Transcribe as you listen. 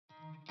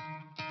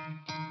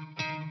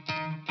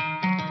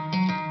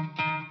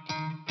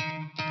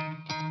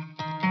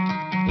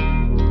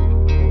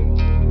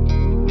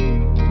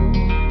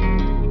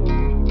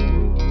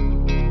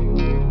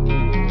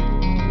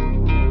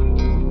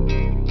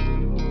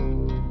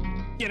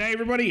G'day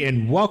everybody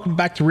and welcome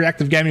back to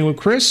Reactive Gaming with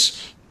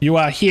Chris. You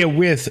are here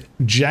with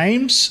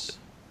James.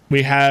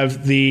 We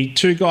have the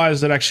two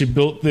guys that actually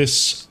built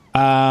this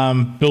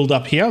build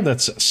up here.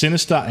 That's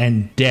Sinister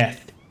and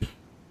Death.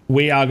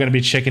 We are going to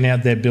be checking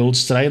out their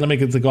builds today. Let me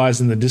get the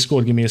guys in the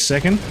Discord. Give me a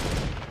second.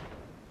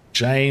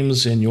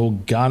 James and your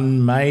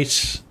gun,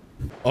 mate.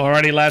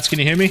 Alrighty, lads, can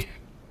you hear me?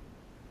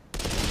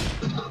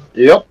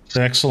 Yep.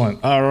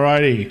 Excellent.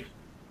 Alrighty.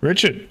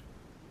 Richard.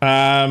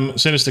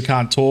 Sinister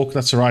can't talk.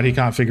 That's alright. He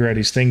can't figure out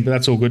his thing, but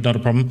that's all good. Not a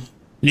problem.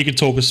 You can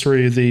talk us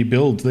through the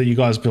build that you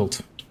guys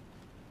built.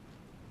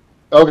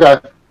 Okay.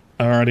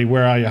 Alrighty,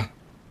 where are you?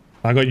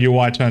 I got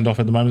UI turned off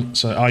at the moment,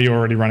 so are you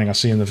already running? I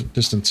see in the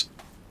distance.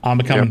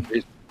 Armor coming.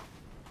 Yep.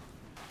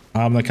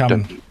 Armor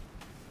coming.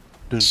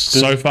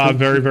 So far,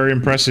 very, very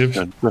impressive.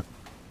 Look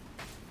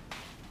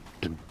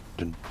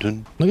at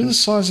the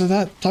size of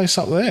that place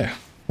up there.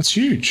 That's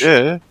huge.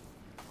 Yeah.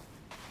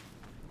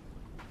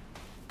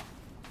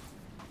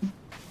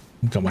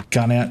 Got my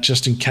gun out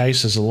just in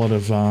case. There's a lot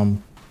of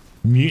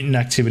mutant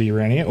activity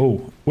around here.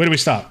 Oh, where do we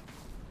start?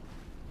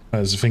 Oh,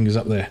 there's the fingers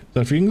up there. Is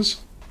that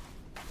fingers?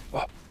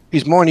 Oh,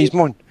 he's mine, he's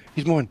mine.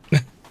 He's mine.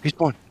 He's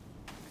mine.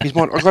 He's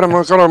mine. I got him,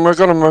 I got him, I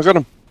got him, I got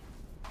him.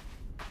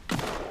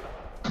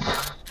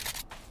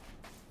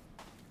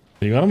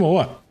 You got him or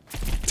what?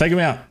 Take him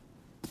out.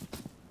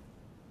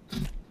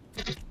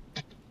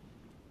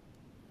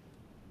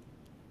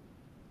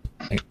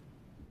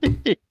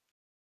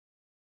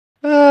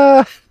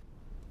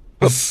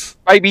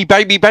 Baby,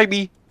 baby,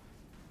 baby.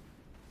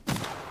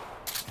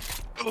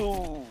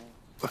 Oh.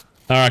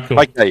 Alright, cool.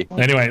 Okay.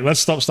 Anyway, let's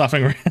stop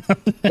stuffing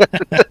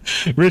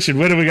around. Richard,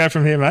 where do we go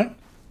from here, mate?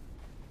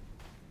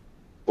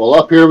 Well,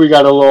 up here we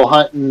got a little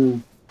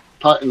hunting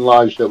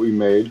lodge that we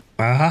made.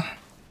 Uh-huh.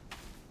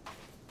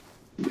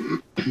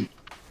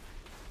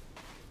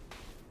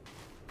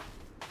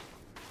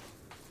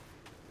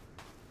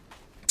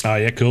 Oh,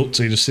 yeah, cool.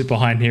 So you just sit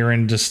behind here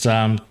and just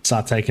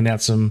start taking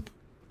out some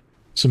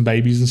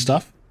babies and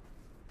stuff.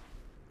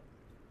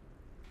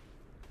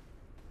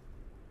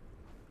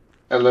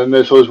 And then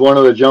this was one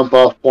of the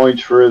jump-off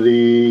points for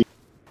the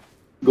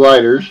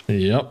gliders.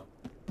 Yep.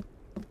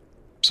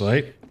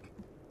 Sweet.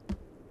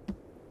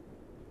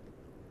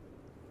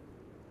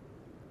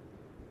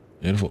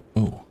 Beautiful.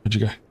 Oh, where'd you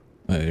go?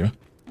 There you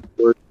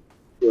are.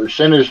 Where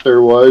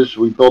Sinister was,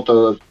 we built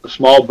a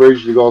small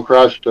bridge to go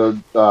across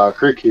the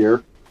creek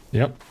here.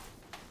 Yep.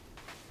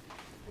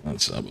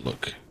 Let's have a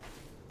look.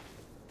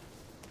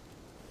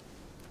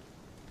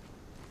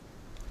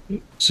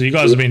 So you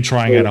guys have been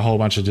trying out a whole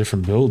bunch of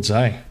different builds,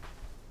 eh?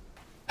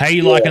 How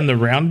you liking the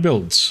round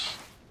builds?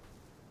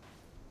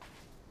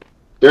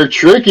 They're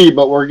tricky,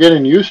 but we're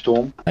getting used to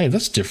them. Hey,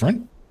 that's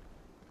different.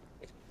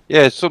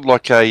 Yeah, it's sort of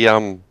like a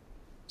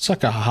It's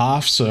like a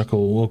half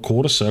circle or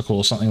quarter circle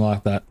or something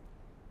like that.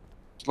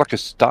 it's like a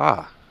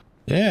star.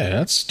 Yeah,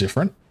 that's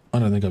different. I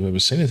don't think I've ever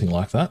seen anything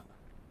like that.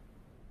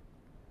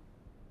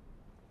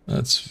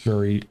 That's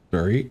very,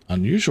 very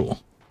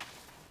unusual.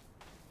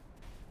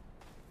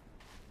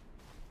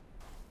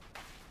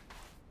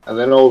 And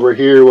then over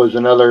here was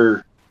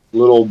another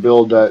little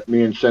build that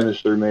me and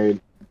Sinister made.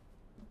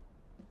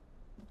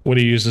 What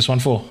do you use this one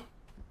for?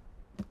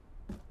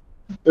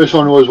 This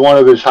one was one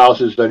of his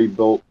houses that he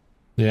built.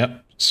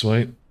 Yep,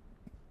 sweet.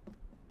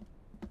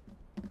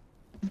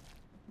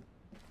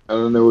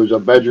 And then there was a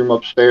bedroom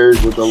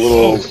upstairs with a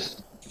little... Oh,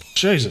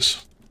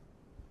 Jesus.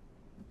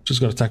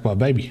 Just got attacked by a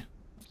baby.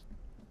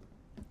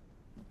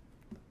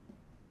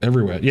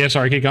 Everywhere. Yeah,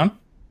 sorry, keep going.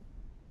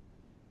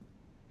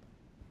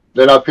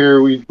 Then up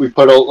here we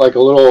put out like a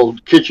little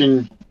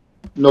kitchen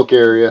nook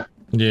area.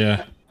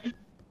 Yeah.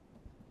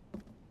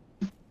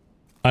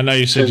 I know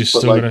you said you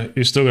still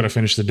gotta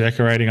finish the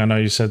decorating. I know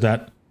you said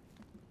that.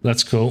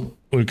 That's cool.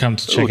 We've come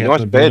to check out nice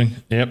the bed. building.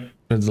 Yep,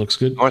 it looks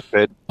good. Nice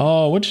bed.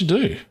 Oh, what'd you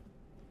do?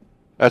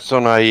 That's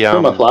on a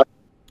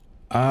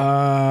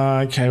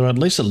Okay, well at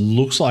least it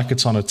looks like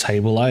it's on a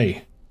table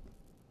A.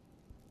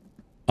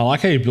 I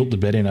like how you built the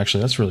bed in,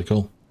 actually. That's really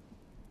cool.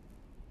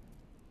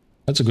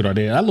 That's a good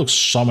idea. That looks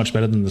so much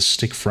better than the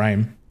stick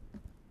frame.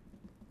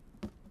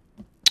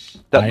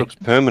 that looks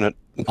permanent.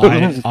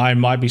 I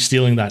might be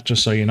stealing that,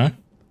 just so you know.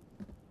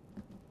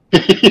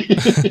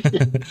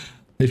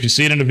 If you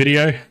see it in a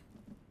video,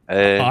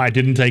 I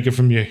didn't take it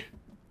from you.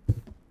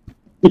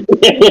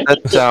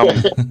 That's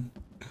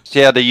see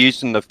how they're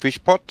using the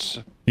fish pots?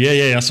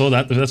 Yeah, I saw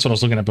that. That's what I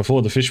was looking at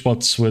before. The fish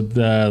pots with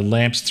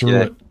lamps through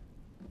it.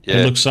 Yeah.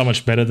 It looks so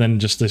much better than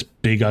just this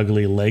big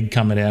ugly leg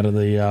coming out of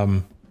the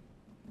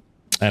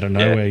out of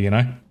nowhere, you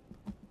know.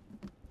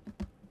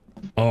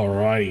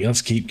 Alrighty,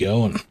 let's keep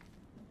going.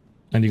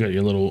 And you got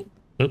your little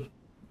there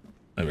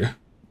we go.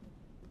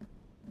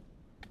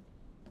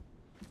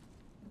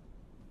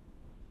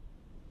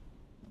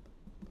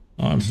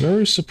 I'm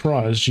very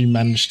surprised you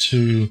managed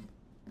to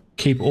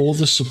keep all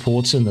the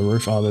supports in the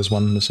roof. Oh, there's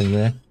one missing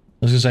there.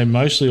 I was gonna say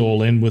mostly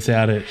all in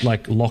without it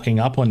like locking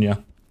up on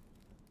you.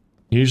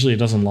 Usually it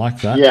doesn't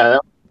like that. Yeah,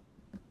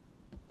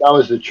 that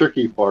was the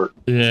tricky part.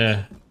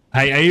 Yeah.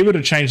 Hey, are you able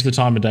to change the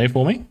time of day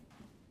for me?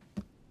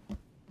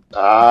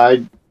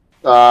 I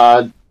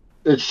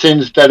It's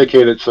Sin's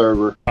dedicated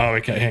server. Oh,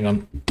 okay. Hang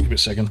on. Give me a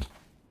second.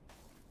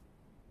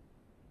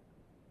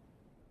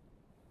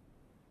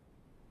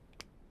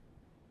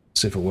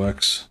 See if it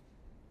works.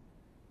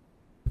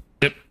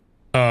 Yep.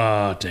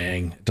 Oh,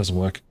 dang. It doesn't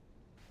work.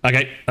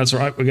 Okay, that's all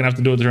right. We're going to have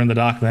to do it during the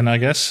dark then, I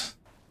guess.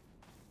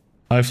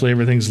 Hopefully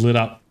everything's lit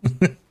up.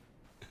 Can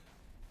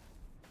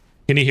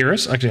you hear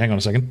us? Actually, hang on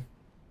a second.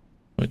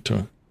 Wait,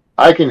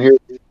 I can hear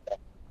you.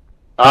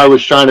 I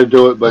was trying to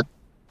do it, but...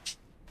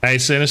 Hey,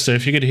 Sinister,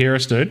 if you could hear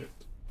us, dude,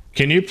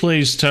 can you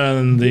please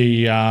turn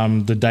the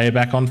day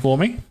back on for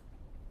me?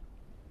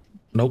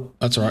 Nope,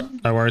 that's all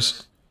right. No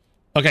worries.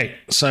 Okay,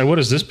 so what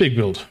is this big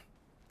build?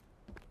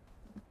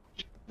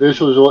 This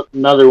was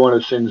another one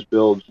of Sin's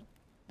builds.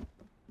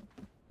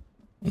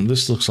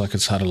 This looks like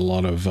it's had a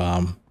lot of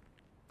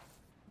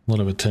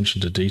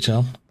attention to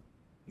detail.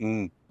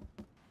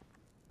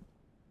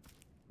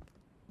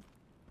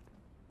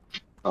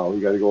 Oh, we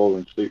got to go over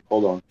and sleep.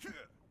 Hold on.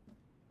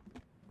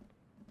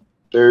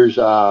 There's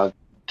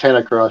 10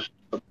 across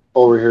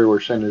over here where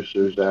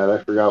Sinister's at.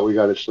 I forgot we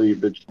got to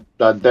sleep. It's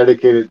a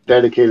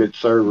dedicated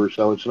server,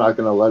 so it's not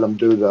going to let them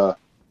do the...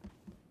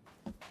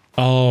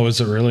 Oh,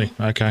 is it really?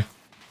 Okay.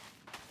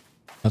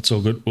 That's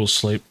all good. We'll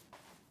sleep.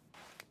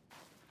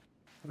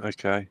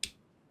 Okay.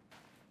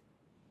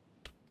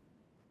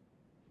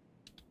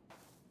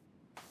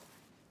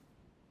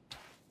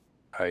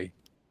 Hey.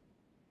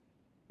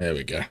 There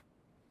we go.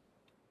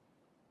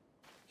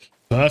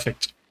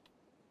 Perfect.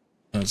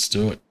 Let's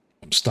do it.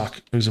 I'm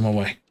stuck. Who's in my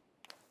way?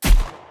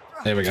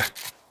 There we go.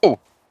 Oh,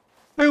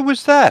 who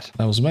was that?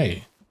 That was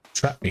me.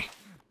 Trap me.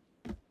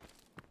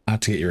 I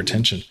had to get your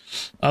attention.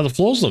 The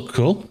floors look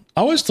cool.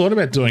 I always thought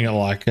about doing it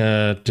like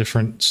a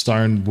different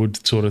stone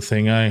wood sort of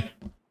thing, eh?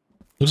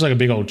 Looks like a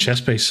big old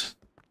chess piece.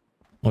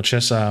 Or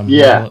chess,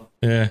 yeah.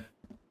 Yeah.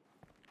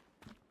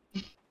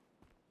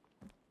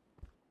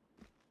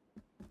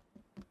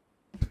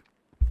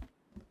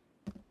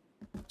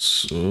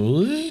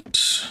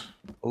 Sweet.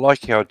 I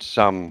like how it's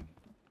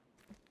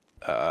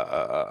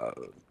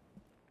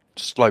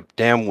sloped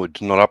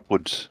downwards, not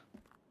upwards.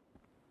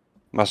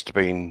 Must have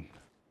been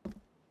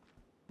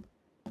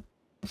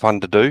fun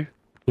to do.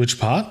 Which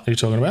part are you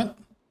talking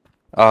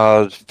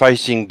about?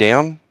 Facing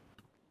down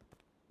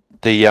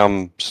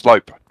the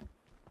slope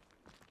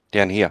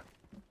down here.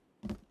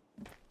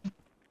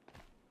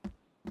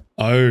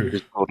 Oh,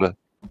 This sort of,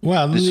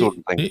 well, this sort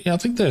of thing. yeah, I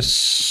think the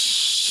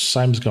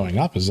same's going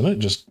up, isn't it?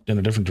 Just in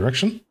a different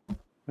direction.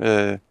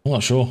 I'm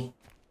not sure.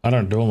 I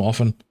don't do them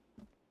often.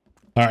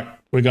 All right,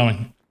 we're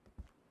going.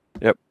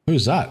 Yep.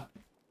 Who's that?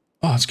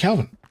 Oh, it's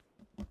Calvin.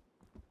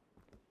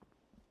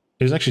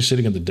 He's actually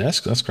sitting at the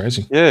desk. That's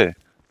crazy. Yeah.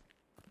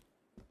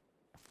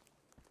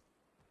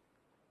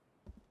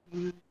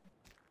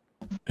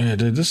 Yeah,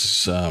 dude,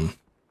 this is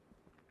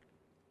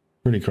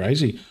pretty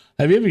crazy.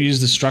 Have you ever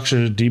used the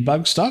structure to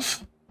debug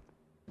stuff?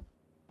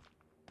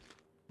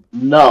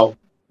 No.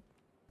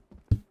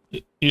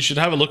 You should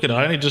have a look at it.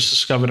 I only just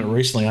discovered it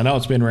recently. I know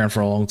it's been around for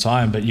a long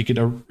time, but you could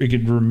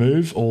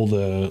remove all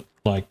the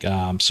like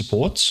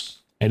supports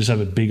and just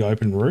have a big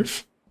open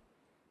roof.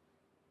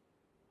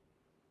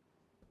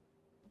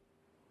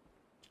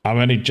 I've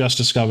only just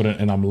discovered it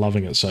and I'm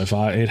loving it so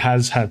far. It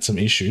has had some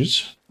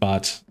issues,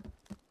 but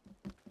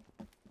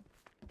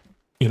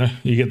you know,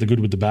 you get the good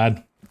with the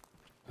bad.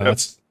 Yep.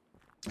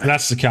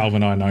 That's the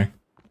Calvin I know.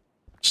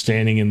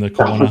 Standing in the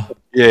corner,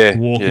 Yeah.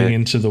 walking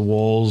into the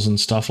walls and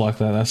stuff like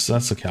that.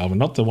 That's the Calvin,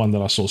 not the one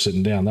that I saw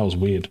sitting down. That was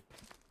weird.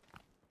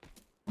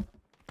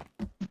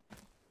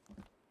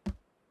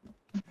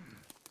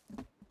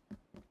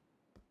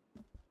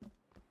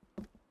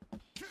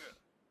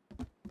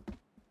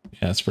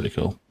 Yeah, that's pretty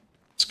cool.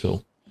 It's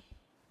cool.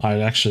 I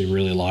actually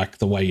really like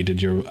the way you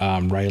did your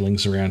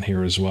railings around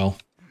here as well.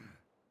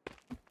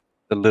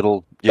 The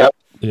little, yep.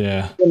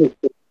 Yeah.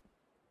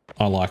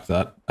 I like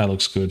that. That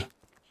looks good.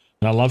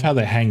 And I love how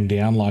they hang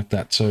down like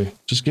that too.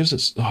 Just gives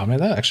it... Oh, man,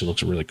 that actually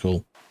looks really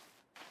cool.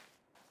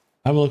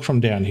 Have a look from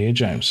down here,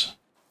 James.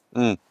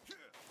 Mm.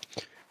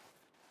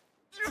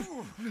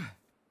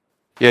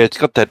 Yeah, it's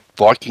got that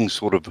Viking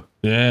sort of...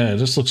 Yeah, it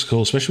just looks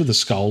cool, especially with the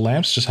skull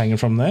lamps just hanging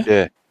from there.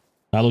 Yeah.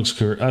 That looks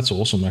cool. That's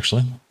awesome,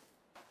 actually.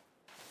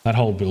 That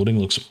whole building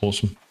looks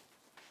awesome.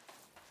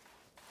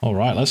 All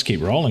right, let's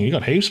keep rolling. You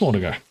got heaps more to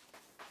go.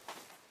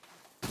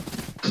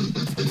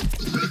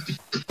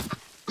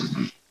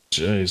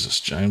 Jesus,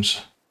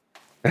 James.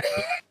 I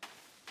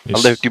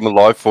left him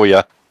alive for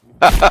you.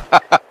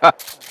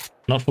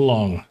 Not for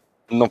long.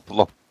 Not for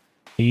long.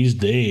 He's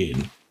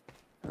dead.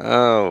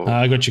 Oh.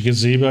 I got your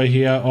gazebo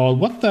here. Oh,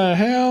 what the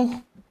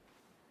hell?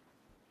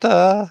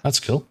 That's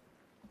cool.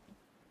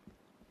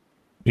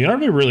 You know,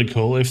 it'd be really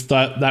cool if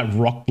that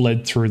rock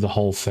bled through the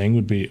whole thing.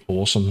 Would be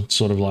awesome.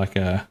 Sort of like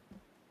a...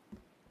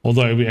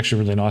 Although it'd be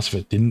actually really nice if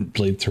it didn't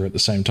bleed through at the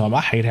same time.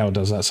 I hate how it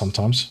does that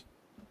sometimes.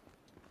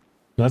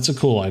 That's a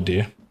cool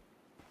idea.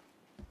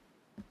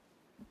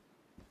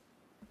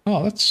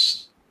 Oh,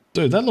 that's...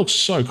 Dude, that looks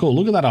so cool.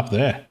 Look at that up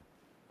there.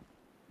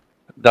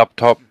 Up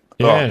top.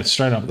 Yeah, Oh.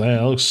 straight up there.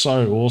 That looks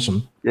so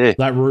awesome. Yeah.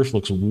 That roof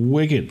looks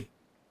wicked.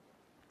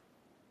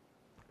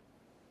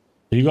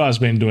 You guys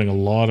been doing a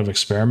lot of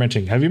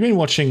experimenting. Have you been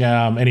watching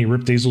any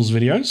Rip Diesel's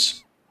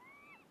videos?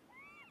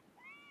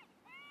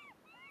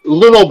 A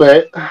little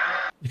bit.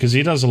 Because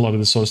he does a lot of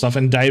this sort of stuff,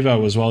 and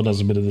Davo as well does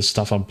a bit of this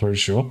stuff, I'm pretty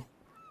sure.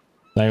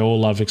 They all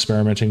love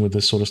experimenting with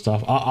this sort of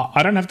stuff.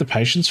 I don't have the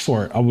patience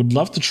for it. I would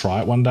love to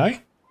try it one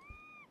day.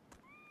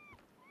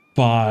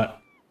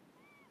 But,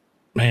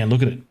 man,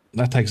 look at it.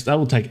 That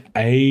will take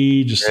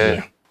ages to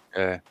do.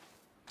 Yeah.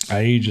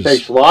 Ages.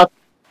 Takes lots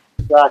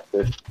of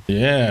practice.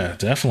 Yeah,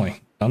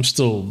 definitely. I'm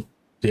still,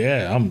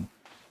 yeah, I'm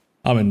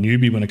a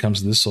newbie when it comes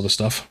to this sort of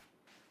stuff.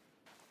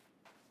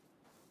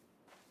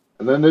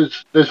 And then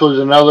this was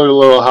another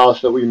little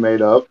house that we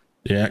made up.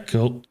 Yeah,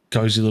 cool.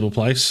 Cozy little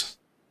place.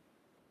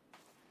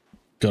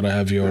 Got to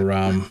have your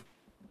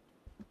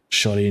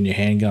shotty and your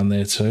handgun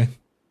there too.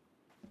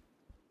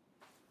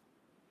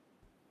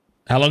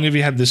 How long have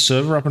you had this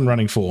server up and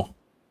running for?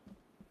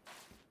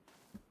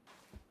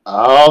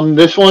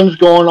 This one's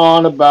going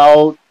on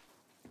about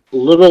a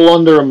little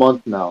under a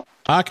month now.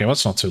 Okay, well,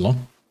 that's not too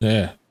long.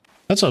 Yeah,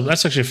 that's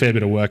actually a fair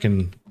bit of work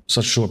in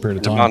such a short period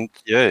of time. A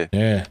month, yeah.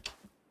 Yeah,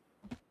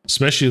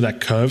 especially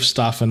that curve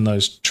stuff and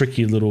those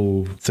tricky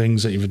little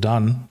things that you've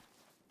done.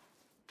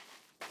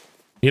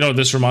 You know what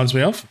this reminds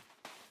me of?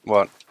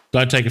 What?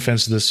 Don't take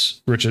offense to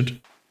this, Richard.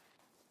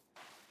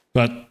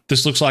 But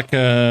this looks like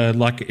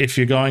if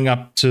you're going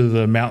up to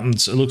the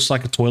mountains, it looks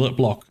like a toilet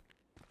block.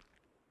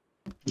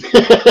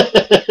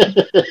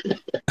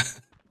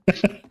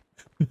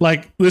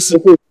 Like this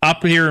is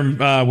up here in,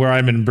 where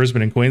I'm in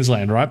Brisbane in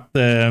Queensland, right?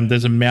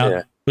 There's a mount.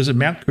 Yeah. Was it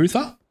Mount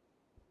Cootha?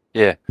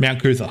 Yeah.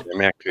 Mount Cootha. Yeah,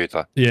 Mount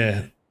Cootha.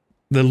 Yeah.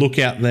 The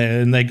lookout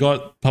there, and they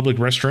got public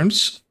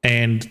restrooms,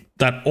 and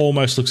that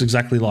almost looks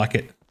exactly like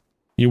it.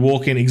 You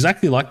walk in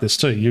exactly like this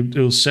too.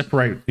 It'll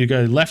separate. You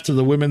go left to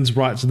the women's,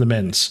 right to the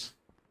men's.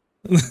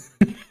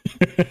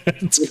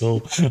 It's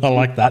cool. I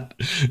like that.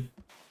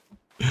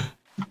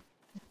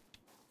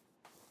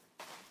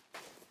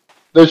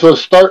 This was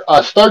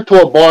a start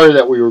to a bar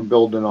that we were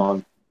building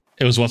on.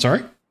 It was what,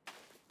 sorry?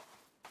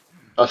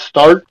 A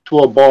start to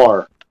a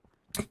bar.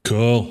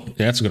 Cool.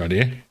 Yeah, that's a good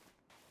idea.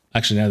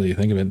 Actually, now that you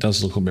think of it, it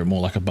does look a bit more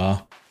like a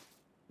bar.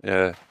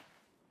 Yeah.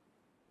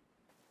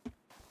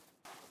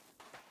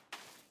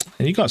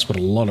 And you guys put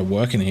a lot of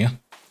work in here.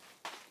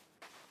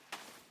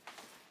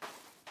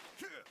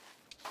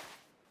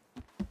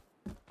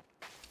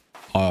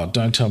 Oh,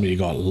 don't tell me you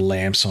got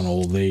lamps on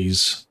all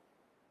these.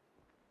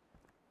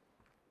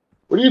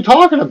 What are you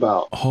talking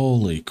about?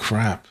 Holy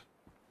crap.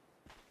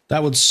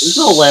 That would... There's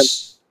no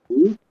lamps.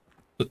 What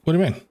do you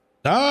mean?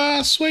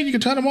 Ah, sweet, you can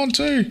turn them on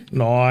too.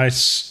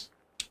 Nice.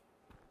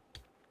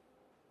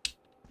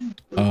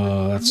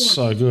 Oh, that's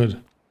so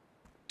good.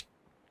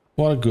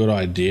 What a good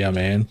idea,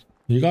 man.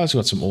 You guys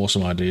got some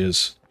awesome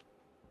ideas.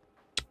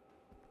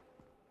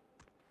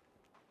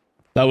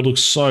 That would look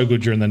so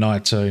good during the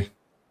night too.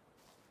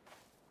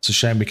 It's a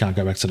shame we can't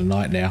go back to the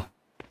night now.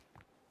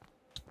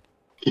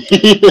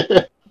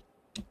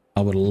 I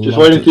would love just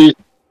wait until you...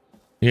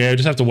 Yeah,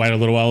 just have to wait a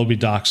little while. It'll be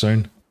dark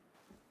soon.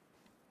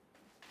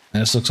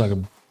 And this looks like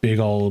a big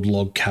old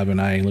log cabin,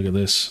 eh? Look at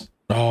this.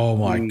 Oh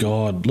my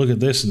god. Look at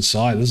this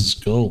inside. This is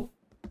cool.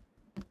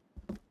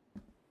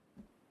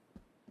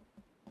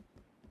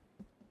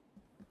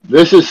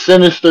 This is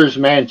Sinister's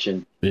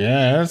mansion.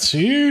 Yeah, that's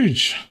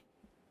huge.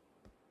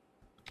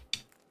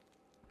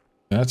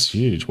 That's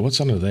huge.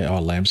 What's under there? Oh,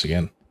 lamps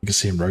again. You can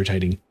see him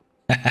rotating.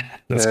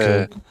 That's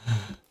cool.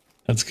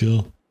 That's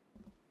cool.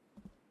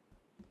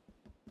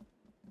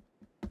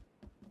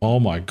 Oh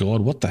my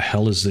god, what the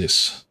hell is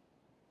this?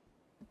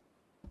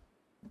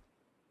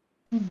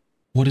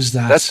 What is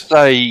that? That's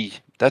a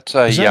is that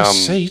a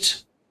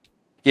seat?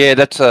 Yeah,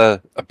 that's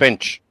a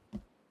bench.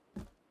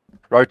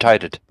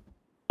 Rotated.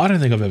 I don't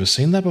think I've ever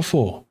seen that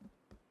before.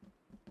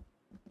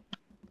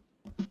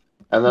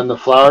 And then the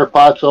flower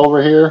pots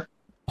over here.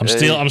 I'm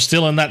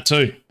stealing that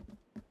too.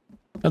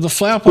 And the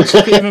flower pots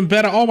look even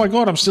better. Oh my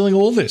god, I'm stealing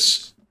all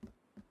this.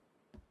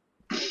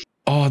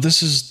 Oh, that's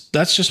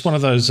just one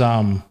of those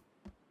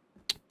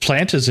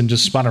planters and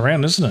just spun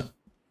around, isn't it?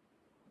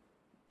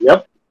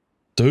 Yep.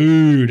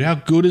 Dude, how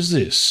good is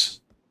this?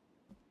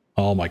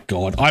 Oh my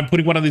god. I'm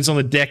putting one of these on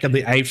the deck of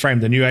the A-frame,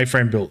 the new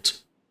A-frame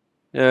built.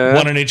 Yeah.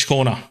 One in each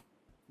corner.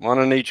 One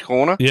in each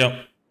corner?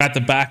 Yep. At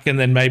the back and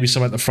then maybe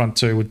some at the front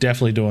too. We're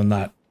definitely doing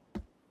that.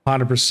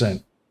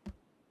 100%.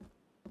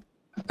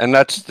 And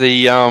that's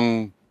the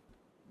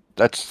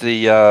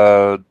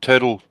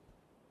turtle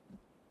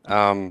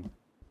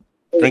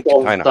drink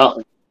container.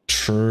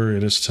 True,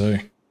 it is too.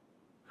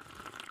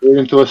 Get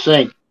into a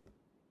sink.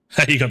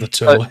 You got the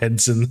turtle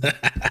heads in there.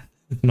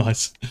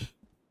 Nice.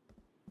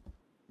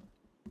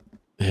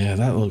 Yeah,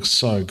 that looks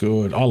so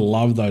good. I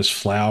love those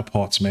flower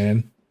pots,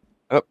 man.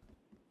 Yep.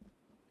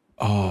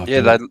 Oh,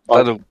 yeah, they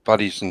look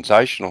bloody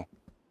sensational.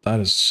 That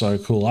is so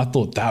cool. I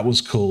thought that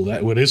was cool.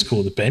 That it is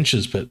cool, the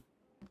benches, but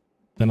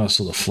then I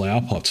saw the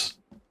flower pots.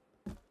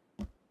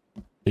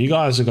 You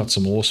guys have got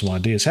some awesome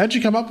ideas. How'd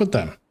you come up with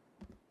them?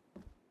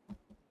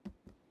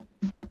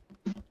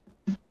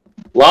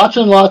 Lots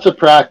and lots of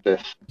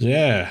practice.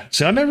 Yeah.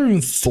 See, I never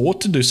even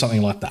thought to do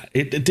something like that.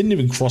 It didn't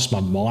even cross my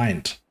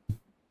mind.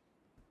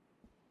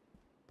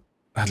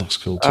 That looks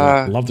cool too.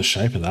 I love the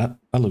shape of that.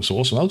 That looks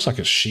awesome. That looks like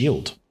a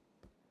shield.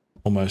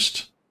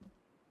 Almost.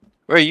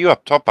 Where are you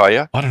up top, are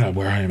you? I don't know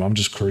where I am. I'm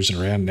just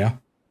cruising around now.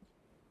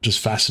 Just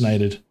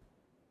fascinated.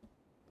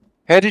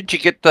 How did you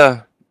get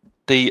the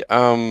deer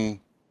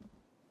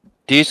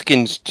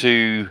skins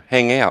to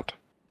hang out?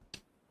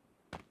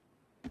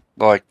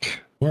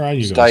 Like, Where are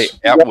you stay guys?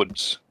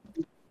 outwards.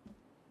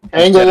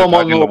 Angle them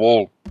on the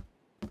wall.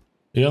 Are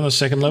you on the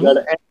second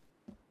level?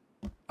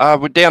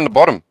 We're down the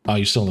bottom. Oh,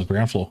 you're still on the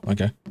ground floor.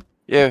 Okay.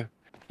 Yeah.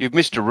 You've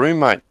missed a room,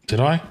 mate.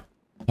 Did I?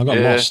 I got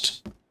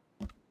lost.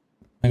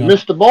 Hang on.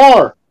 Missed the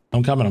bar.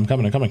 I'm coming.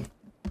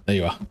 There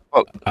you are.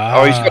 Well,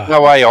 oh, he's got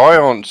no AI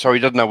on, so he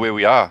doesn't know where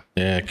we are.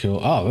 Yeah, cool.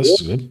 Oh, this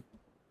is good.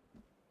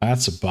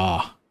 That's a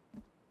bar.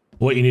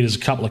 What you need is a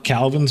couple of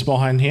Calvins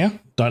behind here.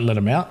 Don't let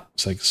them out,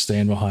 so they can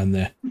stand behind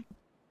there.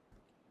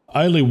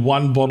 Only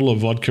 1 bottle of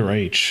vodka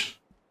each.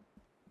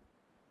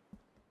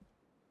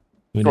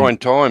 Trying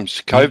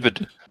times.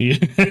 COVID.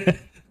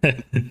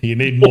 You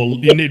need more.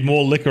 You need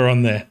more liquor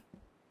on there.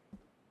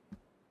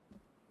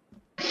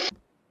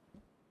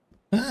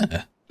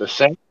 Ah, The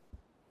same.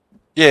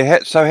 Yeah.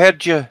 So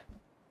how'd you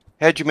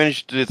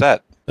manage to do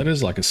that? that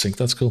is like a sink.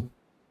 That's cool.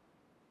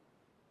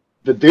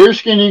 The deer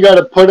skin you got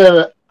to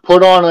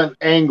put on an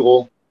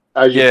angle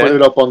as you put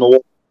it up on the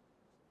wall.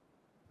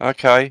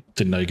 Okay.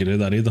 Didn't know you could do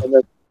that either.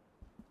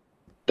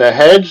 The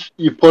heads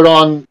you put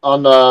on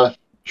the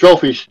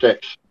trophy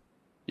sticks.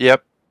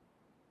 Yep.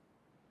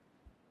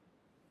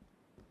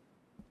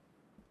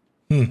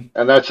 And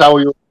that's how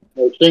we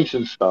make sinks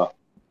and stuff.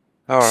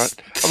 All right.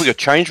 Oh, we got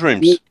change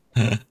rooms.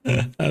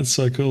 That's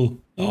so cool.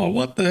 Oh,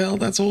 what the hell?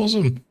 That's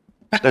awesome.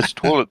 That's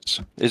toilets.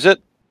 Is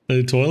it?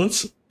 The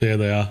toilets? Yeah,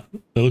 they are.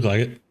 They look like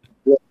it.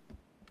 Yeah.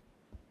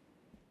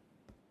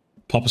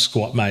 Pop a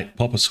squat, mate.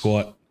 Pop a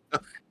squat.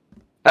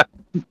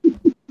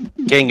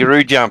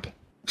 Kangaroo jump.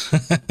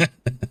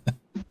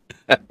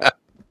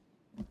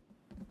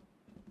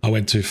 I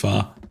went too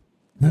far.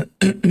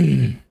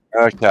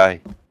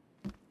 Okay.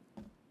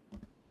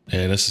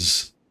 Yeah, this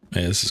is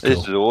cool. This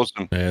is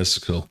awesome. Yeah, this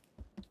is cool.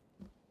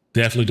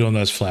 Definitely doing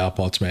those flower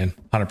pots, man.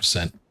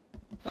 100%.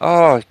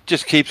 Oh, it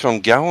just keeps on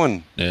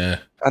going. Yeah.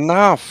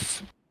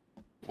 Enough.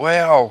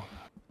 Wow.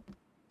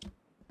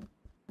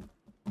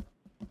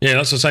 Yeah,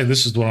 that's what I'm saying.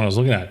 This is the one I was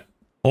looking at.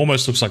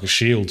 Almost looks like a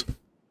shield.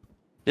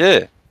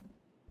 Yeah.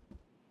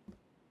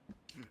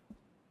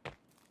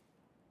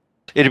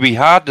 It'd be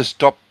hard to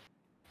stop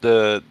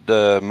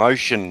the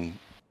motion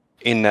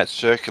in that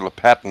circular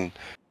pattern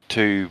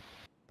to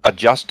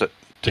adjust it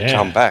to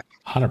come back.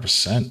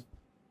 100%.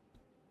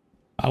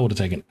 I would have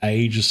taken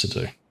ages to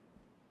do.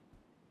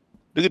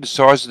 Look at the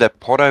size of that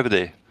pot over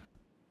there.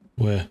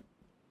 Where?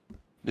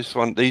 This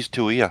one, these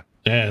two here.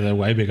 Yeah, they're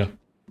way bigger.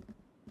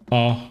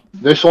 Oh,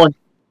 This one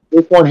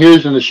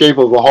here's in the shape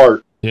of a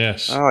heart.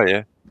 yes. Oh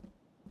yeah.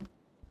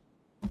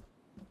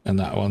 And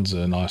that one's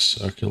a nice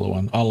circular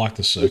one. I like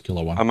the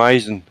circular one.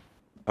 Amazing.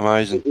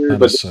 Amazing.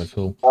 That is so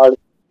cool.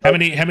 How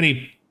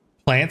many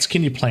plants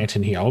can you plant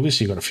in here?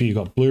 Obviously, you got a few. You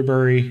got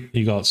blueberry.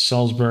 You got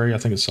Salisbury. I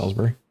think it's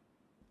Salisbury.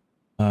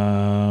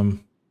 I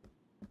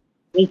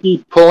think he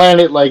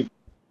planted like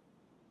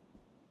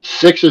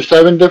 6 or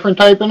 7 different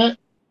type in it.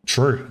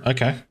 True.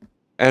 Okay.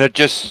 And it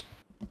just,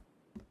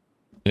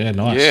 Yeah.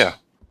 Nice. yeah.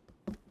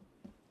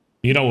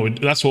 You know what?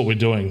 That's what we're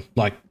doing.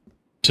 Like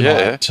tonight.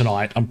 Yeah.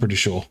 Tonight, I'm pretty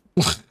sure.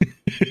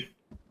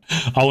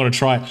 I want to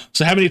try.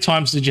 So, how many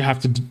times did you have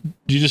to? Do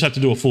you just have to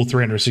do a full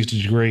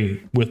 360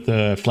 degree with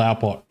the flower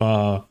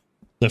pot,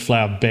 the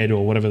flower bed,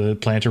 or whatever the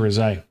planter is?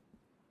 Yeah.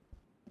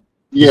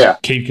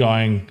 Just keep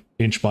going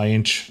inch by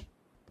inch.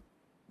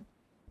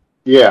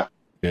 Yeah.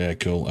 Yeah.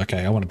 Cool.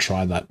 Okay, I want to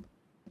try that.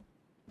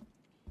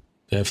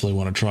 Definitely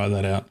want to try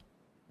that out.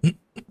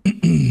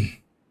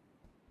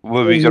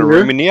 Well, we got a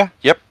room in here?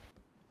 Yep.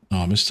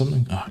 Oh, I missed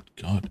something. Oh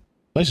God,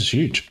 place is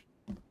huge.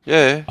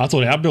 Yeah. I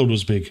thought our build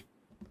was big.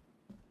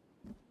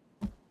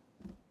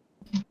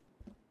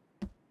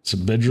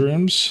 Some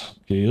bedrooms.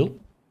 Cool.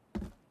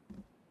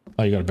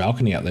 Oh, you got a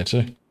balcony out there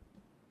too.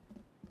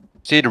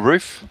 See the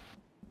roof?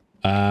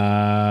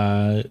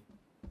 Yeah.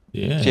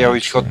 See how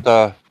he's got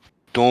the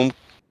dome?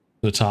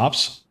 The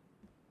tarps?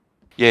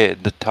 Yeah,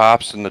 the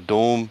tarps and the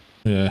dome.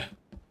 Yeah.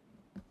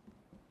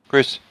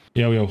 Chris?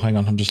 Yo, hang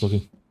on. I'm just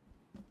looking.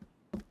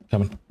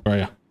 Coming. Where are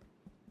you?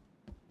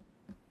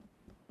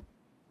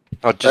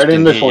 Oh, just Right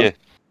in this one. yeah.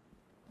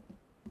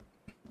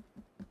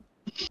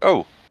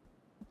 Oh.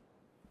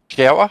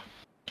 Shower?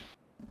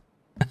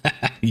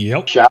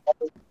 Yep. Shower,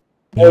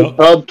 Yep.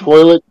 tub,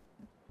 toilet.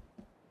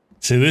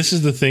 See, this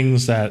is the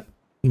things that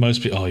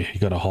most people... Oh, yeah, you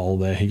got a hole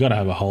there. You got to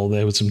have a hole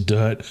there with some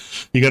dirt.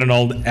 You got an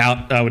old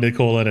what do they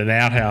call it? An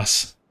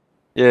outhouse.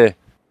 Yeah.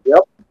 Yep.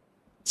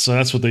 So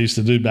that's what they used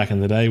to do back in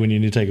the day. When you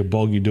need to take a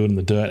bog, you do it in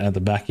the dirt at the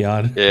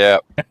backyard. Yeah.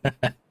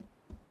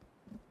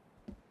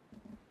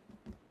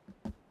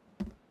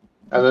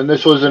 And then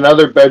this was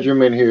another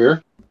bedroom in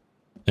here.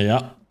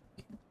 Yeah.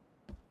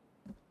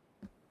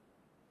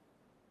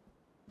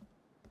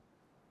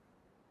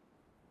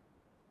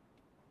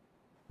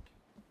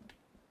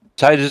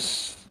 So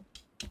does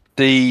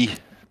the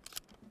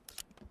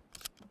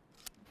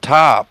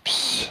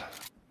tarps?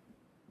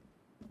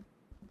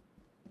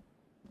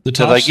 The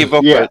So they tarps give are-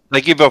 off Yeah.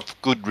 they give off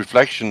good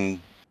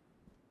reflection,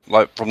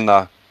 like from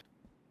the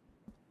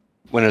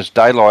when it's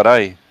daylight,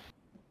 eh?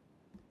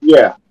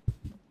 Yeah.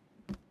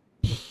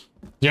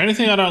 The only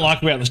thing I don't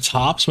like about the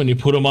tarps when you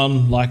put them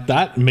on like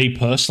that, me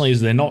personally, is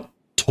they're not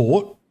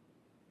taut.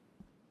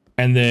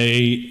 And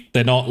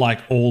they're not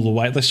like all the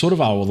way. They sort of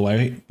are all the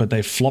way, but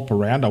they flop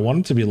around. I want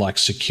them to be like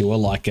secure,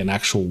 like an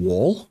actual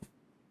wall.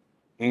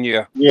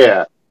 Yeah.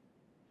 Yeah.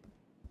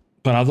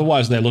 But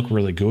otherwise, they look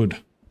really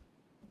good.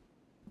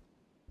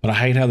 But I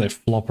hate how they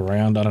flop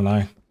around. I don't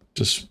know.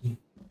 Just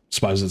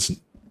suppose it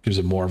gives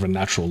it more of a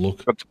natural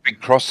look. Got the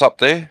big cross up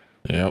there.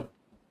 Yep.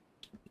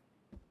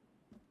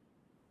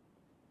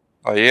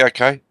 Oh yeah,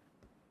 okay.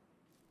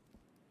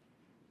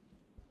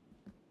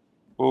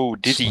 Oh,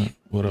 dizzy. So,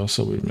 what else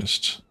have we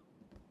missed?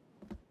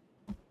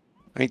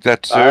 I think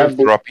that's served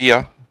for up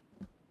here.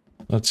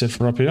 That's it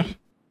for up here.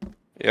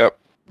 Yep.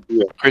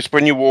 Yeah. Chris,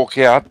 when you walk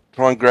out,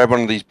 try and grab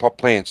one of these pot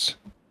plants.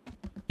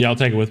 Yeah, I'll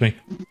take it with me.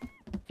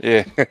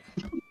 Yeah.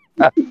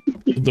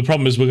 The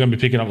problem is we're going to be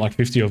picking up like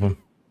 50 of them.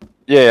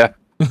 Yeah.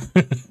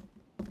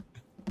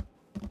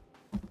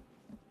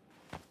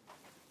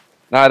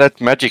 No,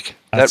 that's magic.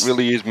 That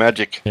really is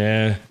magic.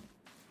 Yeah.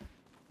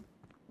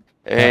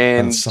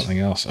 And That's something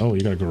else. Oh,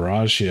 you got a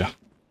garage here.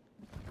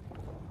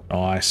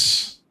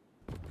 Nice.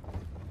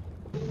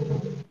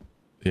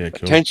 Yeah,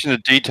 cool. attention to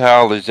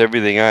detail is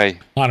everything, eh?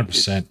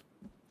 100%.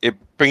 It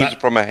brings it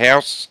from a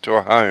house to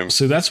a home.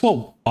 So that's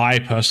what I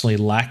personally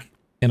lack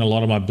in a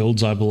lot of my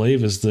builds, I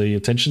believe, is the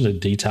attention to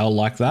detail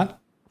like that.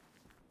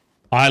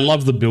 I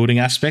love the building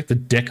aspect. The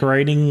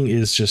decorating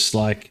is just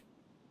like,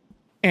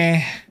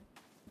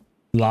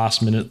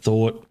 last minute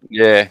thought.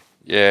 Yeah,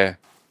 yeah.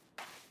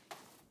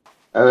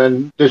 And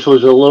then this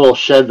was a little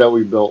shed that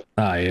we built.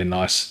 Ah, yeah,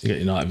 nice. You got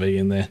your night V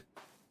in there.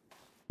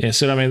 Yeah,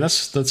 so I mean,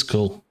 that's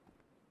cool.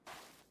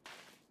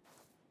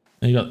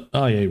 And you got,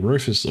 oh yeah,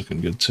 roof is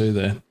looking good too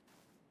there.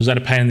 Was that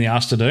a pain in the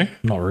ass to do?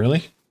 Not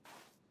really.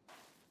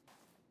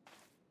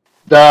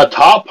 The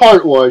top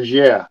part was,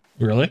 yeah.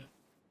 Really?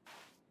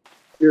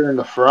 Here in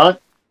the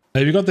front.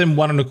 Have you got them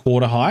 1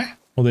 1/4 high?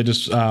 Or they're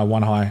just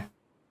one high?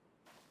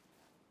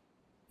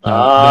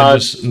 They're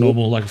just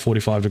normal, like a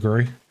 45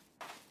 degree.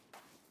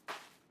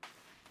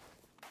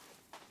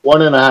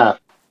 1.5.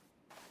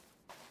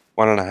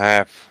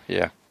 1.5,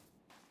 yeah.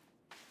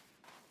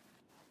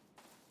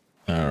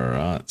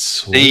 Alright,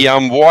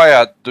 The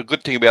wire, the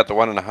good thing about the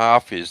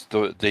 1.5 is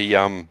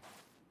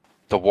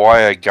the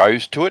wire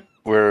goes to it,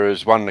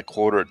 whereas 1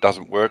 1/4 it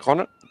doesn't work on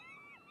it.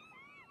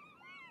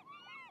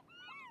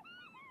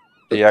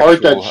 The part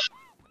actual that's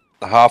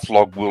the half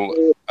log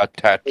will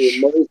attach.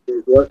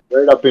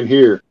 right up in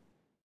here.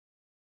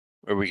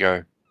 Where we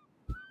go?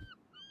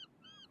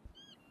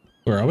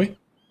 Where are we?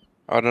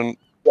 I don't.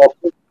 Well,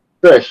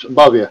 Chris,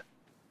 above you.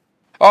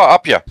 Oh,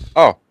 up here.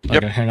 Oh,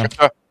 yep. Okay, hang on.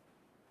 Gotcha.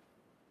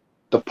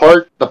 The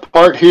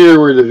part here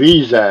where the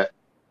V's at.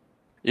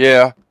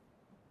 Yeah.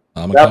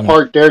 That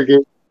part there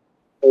gets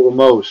the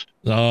most.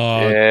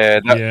 Oh,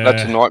 Yeah,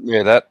 that's a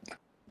nightmare. That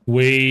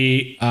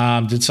we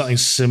did something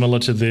similar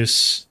to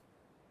this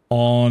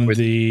on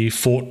the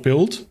fort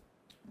build,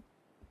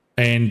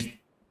 and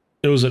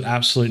it was an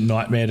absolute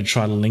nightmare to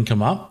try to link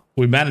them up.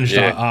 We managed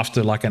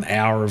after like an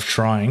hour of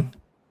trying,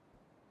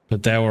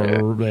 but they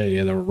were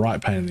they were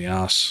right pain in the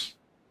ass.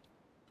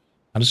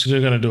 I'm just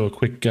going to do a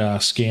quick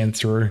scan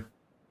through.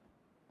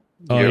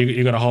 Oh,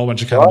 you got a whole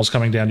bunch of cannibals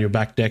coming down your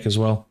back deck as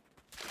well.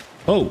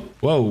 Oh,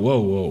 whoa, whoa,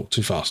 whoa!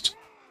 Too fast.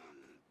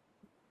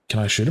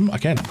 Can I shoot him? I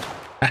can.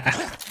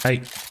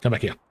 Hey, come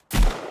back here.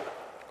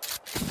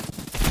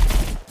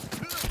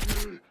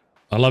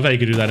 I love how you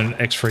could do that in an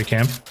X-free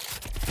cam.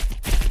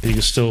 You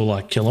can still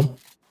like kill them.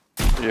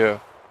 Yeah.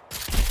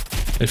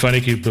 If only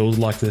you could build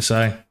like this,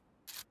 eh?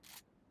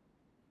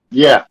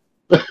 Yeah.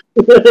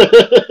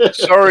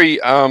 Sorry,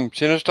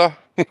 Sinister.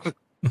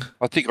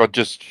 I think I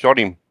just shot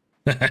him.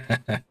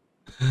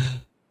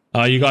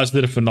 You guys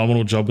did a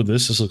phenomenal job with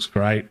this. This looks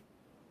great.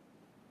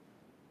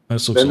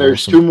 This looks Then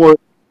there's awesome. two more.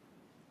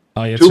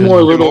 Oh, yeah, Two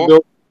more little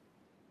builds.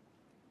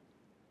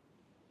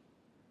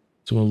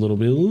 Two more little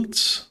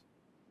builds.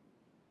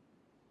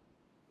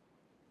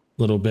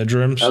 Little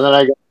bedrooms. And then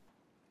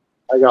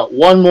I got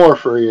one more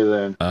for you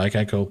then.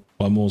 Okay, cool.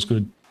 One more's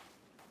good.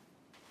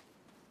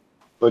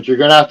 But you're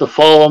gonna have to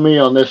follow me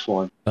on this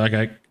one.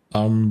 Okay,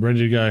 I'm ready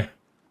to go.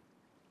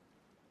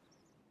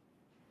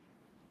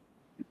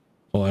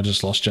 Oh, I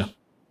just lost you.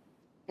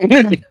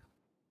 Where'd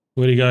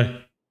you go?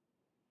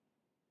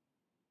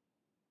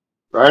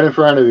 Right in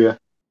front of you.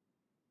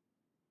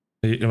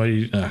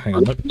 Hang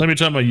on. Let me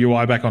turn my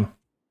UI back on.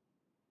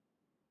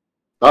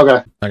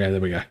 Okay. Okay, there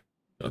we go.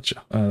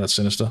 Gotcha. That's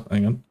Sinister.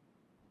 Hang on.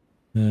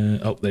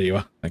 Oh, there you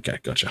are. Okay,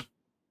 gotcha.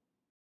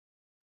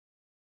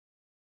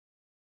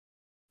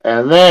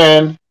 And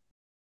then...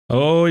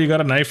 Oh, you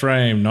got an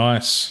A-frame.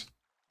 Nice.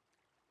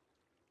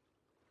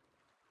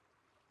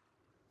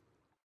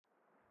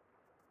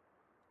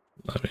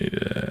 Let me...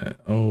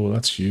 oh,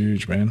 that's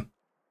huge, man.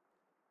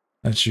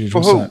 That's huge. For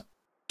What's who? that?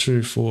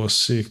 2, 4,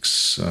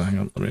 6. Hang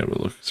on, let me have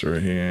a look through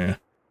here.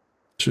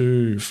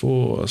 2,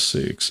 4,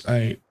 6,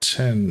 8,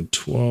 10,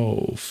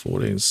 12,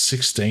 14,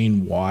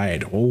 16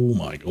 wide. Oh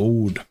my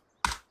god.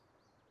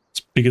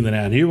 It's bigger than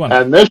our new one.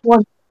 And this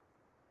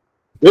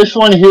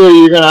one here,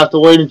 you're gonna have to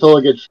wait until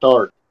it gets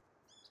dark.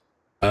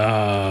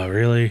 Ah,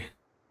 really?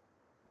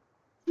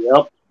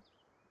 Yep.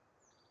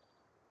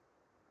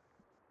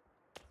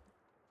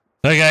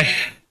 Okay.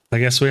 I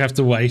guess we have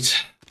to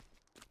wait.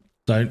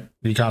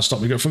 You can't stop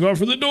me from going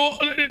for the door.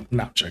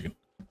 No, I'm joking.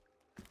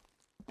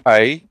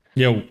 Hey,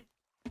 Yo,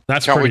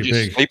 that's can't we pretty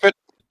just big. sleep it?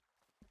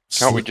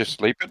 Can't we just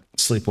sleep it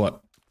Sleep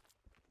what?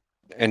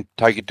 and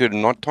take it to the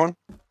night time?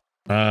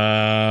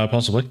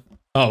 Possibly.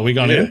 Oh, we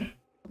gone Yeah. in?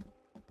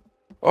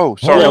 Oh,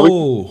 sorry.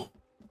 Oh,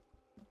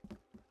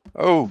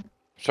 Oh,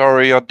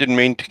 sorry. I didn't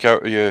mean to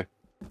go. Yeah.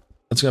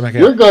 let's go back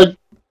You're out. good.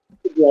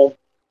 Yeah.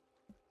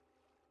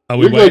 Are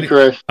we You're waiting? good,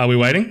 Chris. Are we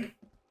waiting?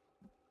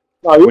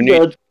 No, you're We need-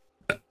 good.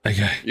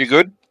 Okay. You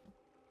good?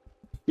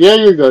 Yeah,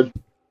 you're good.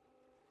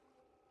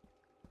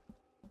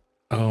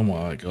 Oh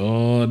my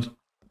god.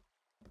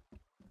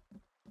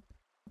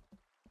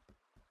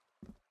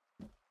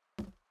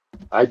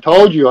 I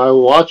told you, I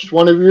watched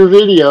one of your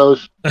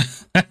videos.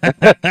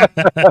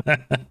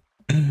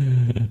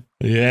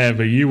 Yeah,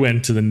 but you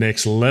went to the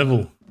next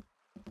level.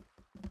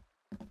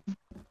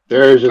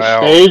 There's a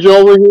Wow. stage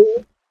over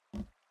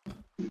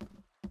here.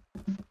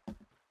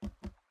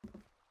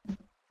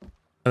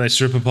 Are they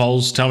stripper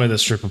poles? Tell me they're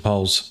stripper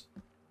poles.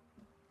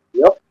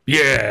 Yep.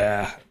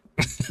 Yeah.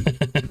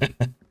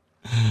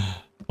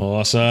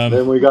 Awesome.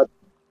 Then we got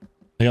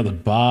They got the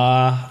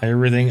bar,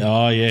 everything.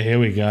 Oh yeah, here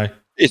we go.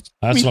 It's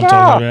That's me what I'm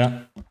bar. talking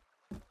about.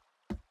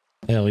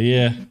 Hell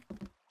yeah.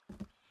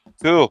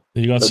 Cool.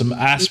 You got some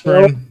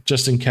aspirin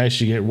just in case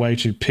you get way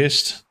too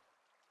pissed.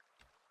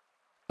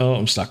 Oh,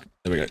 I'm stuck.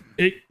 There we go.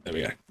 There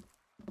we go.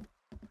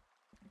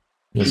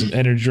 Got some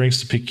energy drinks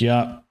to pick you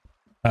up.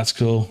 That's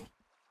cool.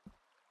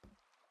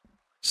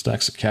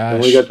 Stacks of cash.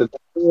 and we got the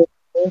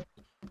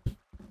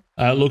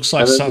It looks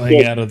like And then something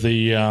the- out of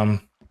the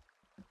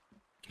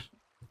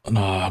no,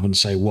 I wouldn't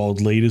say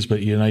world leaders, but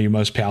you know, your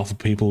most powerful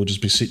people will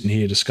just be sitting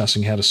here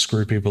discussing how to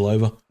screw people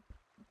over.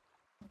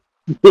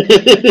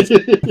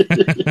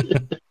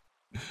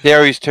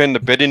 There he's turned the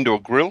bed into a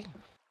grill.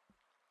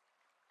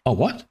 Oh,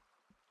 what?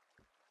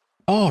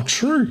 Oh,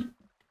 true.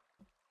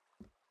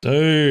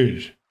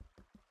 Dude.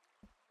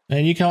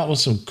 Man, you come up with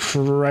some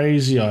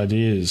crazy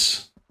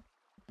ideas.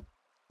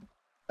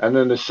 and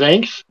then the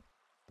sinks.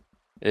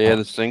 Yeah,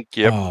 the sink.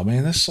 Yep. Oh,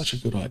 man, that's such a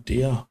good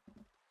idea.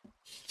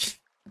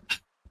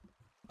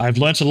 I've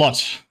learnt a lot,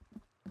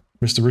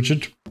 Mr.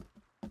 Richard.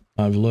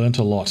 I've learnt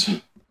a lot.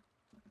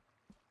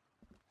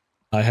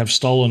 I have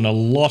stolen a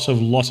lot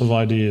of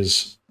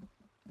ideas.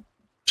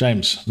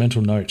 James,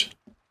 mental note.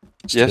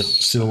 Yes.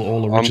 Still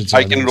all of I'm Richard's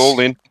taking it all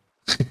ideas.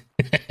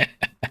 in.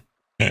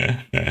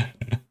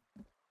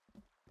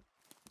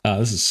 Oh,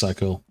 this is so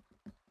cool.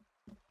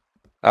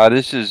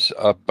 This is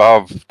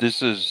above.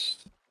 This is.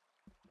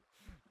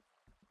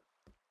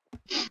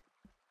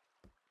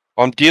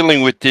 I'm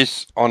dealing with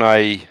this on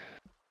a.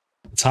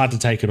 It's hard to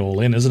take it all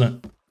in, isn't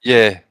it?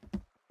 Yeah.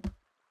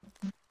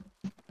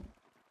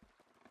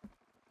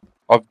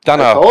 I've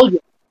done I a. told you,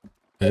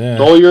 Yeah.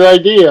 stole your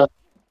idea.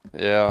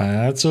 Yeah.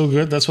 That's all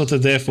good. That's what they're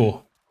there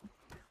for.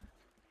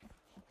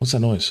 What's that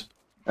noise?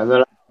 And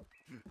then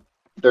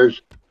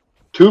there's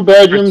 2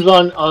 bedrooms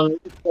on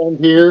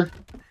here.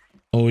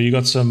 Oh, you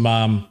got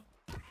some,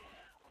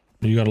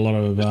 you got a lot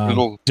of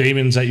Little-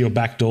 demons at your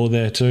back door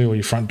there too, or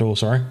your front door,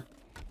 sorry.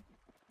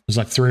 There's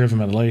like 3 of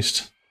them at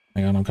least.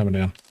 Hang on, I'm coming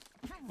down.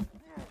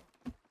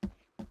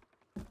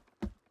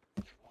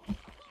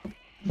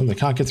 Oh, they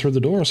can't get through the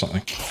door or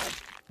something.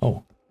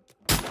 Oh,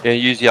 Yeah.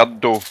 Use the other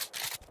door.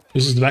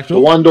 this is the back The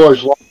door? one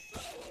door's locked.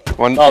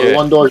 One. No, yeah. the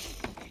one door's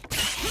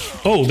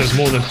Oh, there's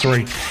more than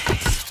 3.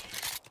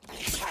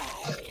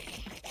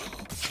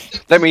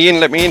 Let me in.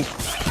 Let me in.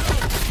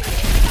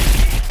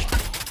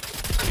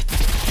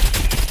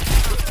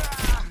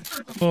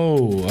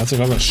 Oh, I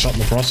think I got shot in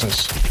the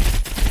process.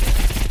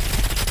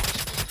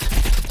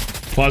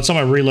 By the time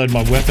I reload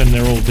my weapon,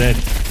 they're all dead.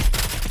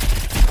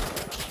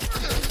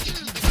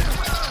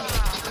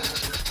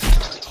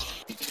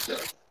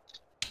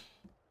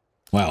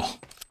 Wow.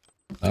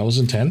 That was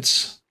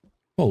intense.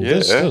 Oh, Yeah.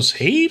 there's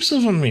heaps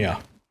of them here.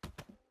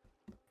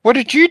 What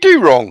did you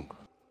do wrong?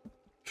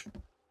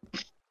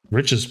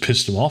 Richard's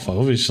pissed him off,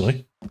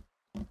 obviously.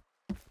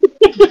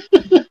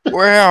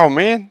 Wow,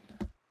 man.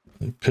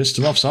 He pissed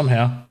him off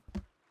somehow.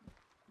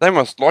 They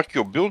must like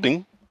your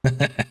building.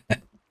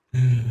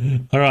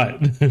 All right,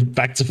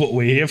 back to what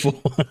we're here for.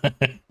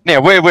 Now,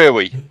 where were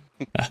we?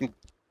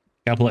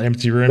 Couple of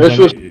empty rooms. This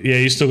was- Yeah,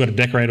 you still got to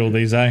decorate all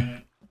these, eh?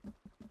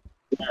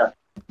 Yeah.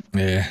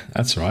 Yeah,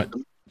 that's right.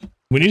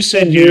 When you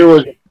said here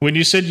was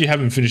you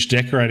haven't finished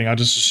decorating, I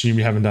just assume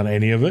you haven't done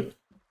any of it.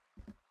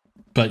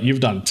 But you've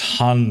done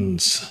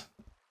tons.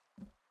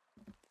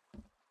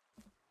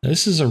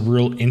 This is a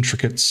real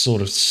intricate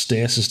sort of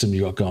stair system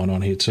you got going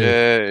on here too.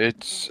 Yeah,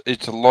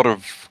 it's a lot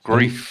of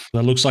grief.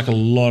 That looks like a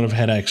lot of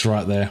headaches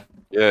right there.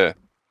 Yeah.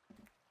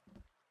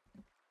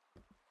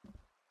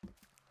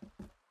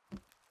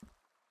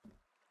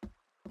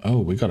 Oh,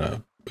 we got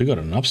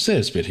an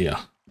upstairs bit here.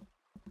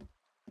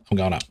 I'm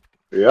going up.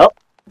 Yep.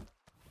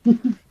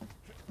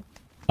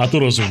 I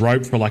thought it was a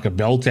rope for like a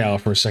bell tower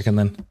for a second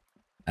then.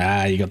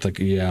 Ah, you got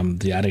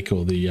the attic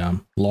or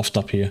the loft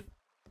up here.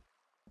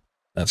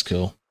 That's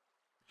cool.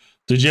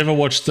 Did you ever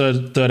watch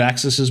Third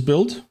Axis's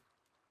build?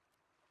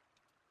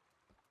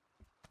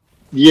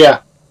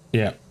 Yeah.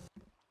 Yeah.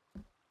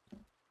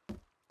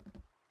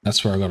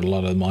 That's where I got a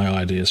lot of my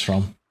ideas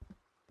from.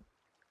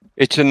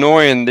 It's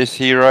annoying, this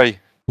hero.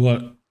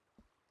 What?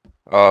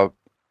 You've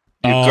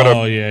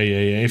got yeah.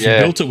 If you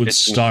built it with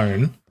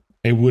stone,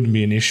 it wouldn't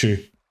be an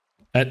issue.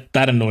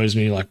 That annoys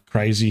me like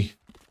crazy.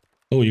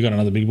 Oh, you got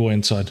another big boy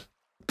inside.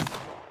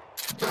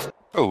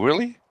 Oh,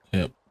 really?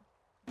 Yep.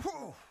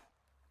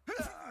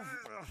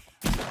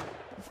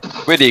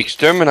 We're the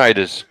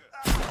exterminators.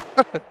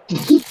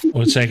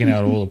 We're taking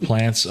out all the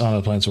plants. Oh,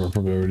 the plants were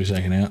probably already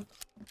taken out.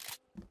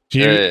 Do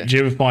you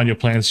ever find your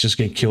plants just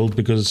get killed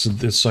because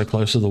it's so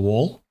close to the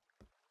wall?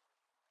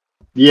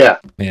 Yeah.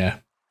 Yeah.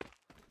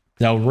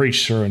 They'll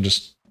reach through and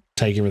just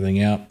take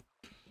everything out.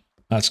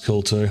 That's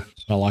cool too.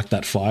 I like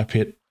that fire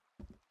pit.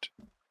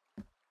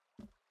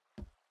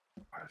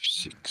 5,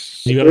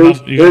 6. You got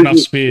enough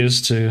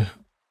spears to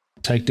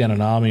take down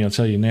an army, I'll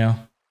tell you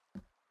now.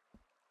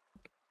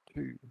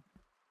 2,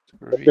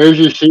 3. There's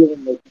your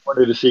ceiling that you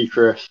wanted to see,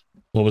 Chris.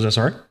 What was that,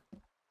 sorry?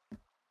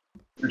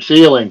 Your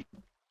ceiling.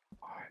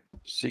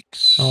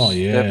 6. Oh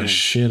yeah, 7.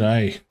 shit,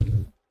 eh?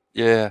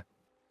 Yeah.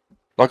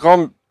 Like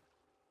I'm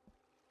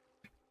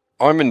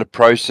in the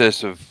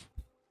process of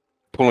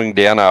pulling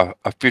down a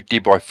 50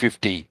 by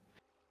 50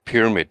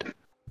 pyramid.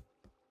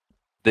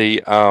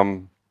 The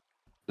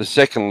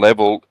second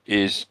level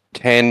is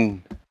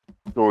 10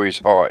 stories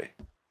high.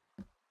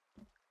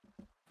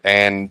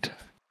 And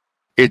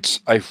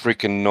it's a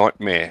freaking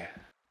nightmare.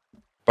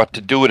 But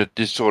to do it at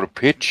this sort of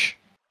pitch,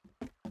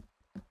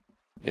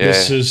 yeah.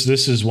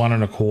 This is 1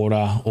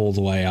 1/4 all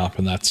the way up,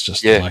 and that's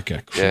just like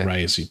a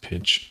crazy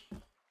pitch.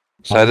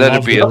 So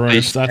that'd be at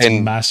least that's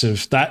 10.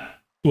 massive.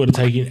 That would have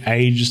taken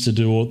ages to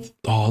do.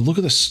 Oh, look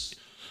at this.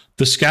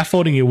 The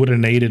scaffolding you would have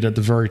needed at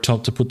the very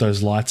top to put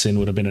those lights in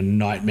would have been a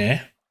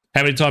nightmare.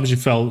 How many times you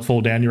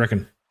fall down, you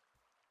reckon?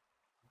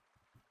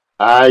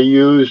 I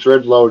used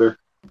red loader.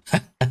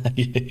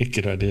 Yeah,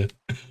 good idea.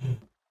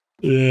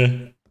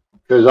 Yeah.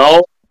 Because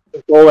I'll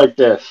go like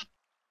this.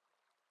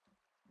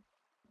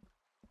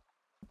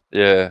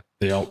 Yeah.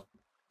 Yep.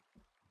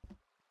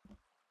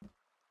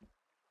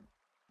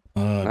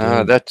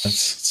 Oh,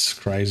 that's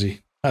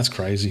crazy. That's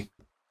crazy.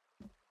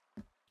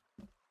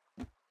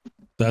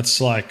 That's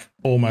like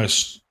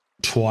almost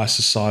twice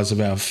the size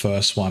of our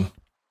first one.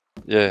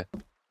 Yeah.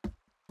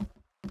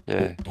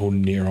 Yeah. Or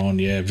near on,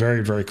 yeah.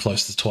 Very, very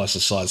close to twice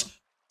the size.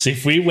 So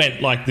if we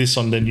went like this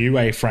on the new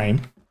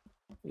A-frame,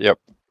 Yep.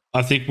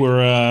 I think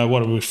we're,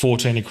 what are we,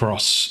 14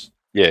 across?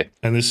 Yeah.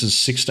 And this is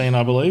 16,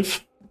 I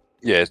believe?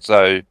 Yeah,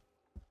 so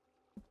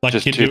Like,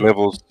 just 2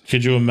 levels.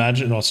 Could you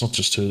imagine? No, it's not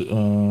just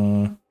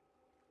 2.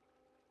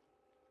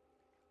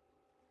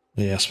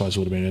 Yeah, I suppose it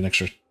would have been an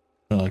extra,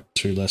 like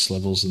 2 less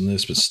levels than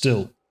this, but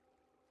still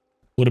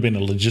would have been a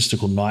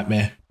logistical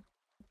nightmare.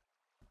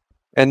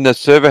 And the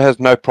server has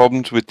no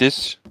problems with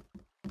this?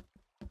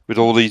 With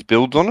all these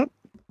builds on it?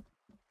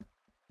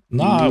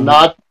 No.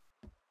 Not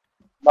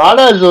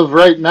as of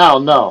right now,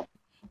 no.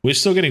 We're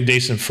still getting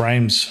decent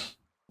frames.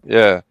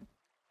 Yeah.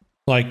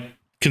 Like,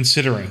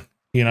 considering,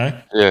 you know?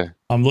 Yeah.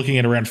 I'm looking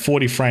at around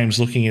 40 frames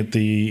looking at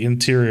the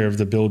interior of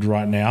the build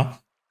right now.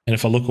 And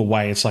if I look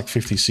away, it's like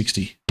 50,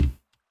 60.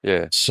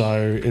 Yeah.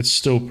 So it's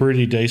still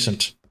pretty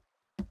decent.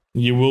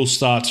 You will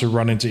start to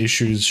run into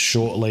issues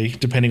shortly,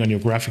 depending on your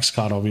graphics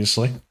card,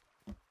 obviously.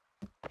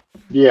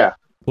 Yeah.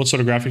 What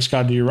sort of graphics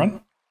card do you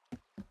run?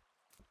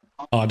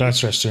 Oh, don't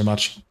stress too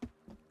much.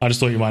 I just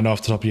thought you might know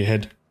off the top of your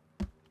head.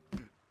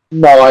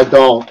 No, I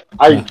don't.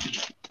 I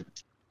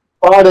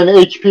bought an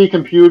HP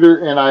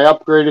computer and I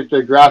upgraded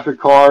the graphic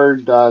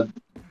card,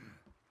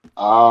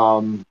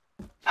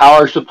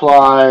 power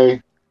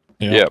supply,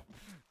 Yep.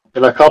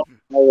 and a couple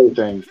other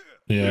things.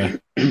 Yeah.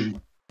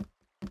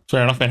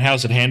 Fair enough. And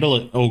how's it handle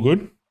it? All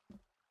good?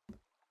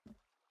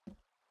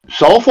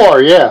 So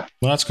far, yeah.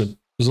 Well, that's good.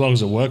 As long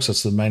as it works,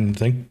 that's the main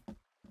thing.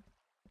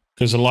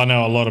 Because I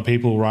know a lot of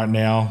people right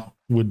now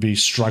would be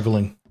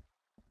struggling.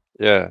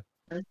 Yeah.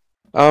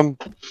 That's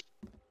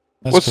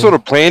what sort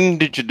of plan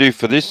did you do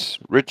for this,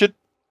 Richard?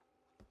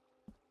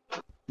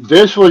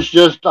 This was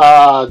just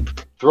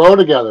throw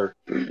together.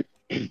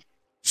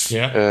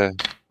 Yeah.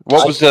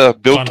 What was the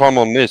build time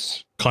on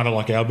this? Kind of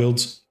like our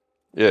builds.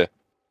 Yeah.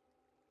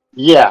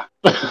 Yeah.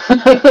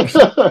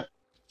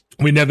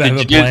 We never have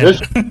a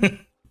plan.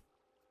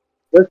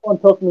 This one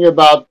took me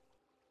about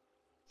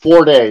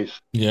 4 days.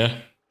 Yeah.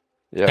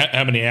 Yeah.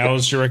 How many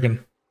hours do you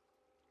reckon?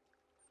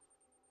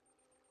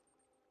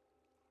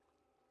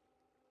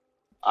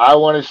 I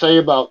want to say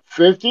about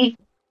 50.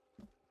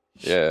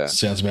 Yeah.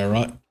 Sounds about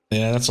right.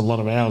 Yeah, that's a lot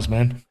of hours,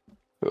 man.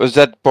 Was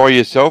that by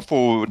yourself,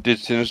 or did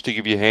Sinister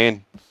give you a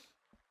hand?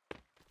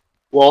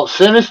 Well,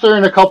 Sinister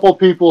and a couple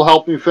people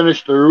helped me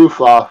finish the roof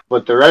off,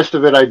 but the rest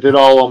of it I did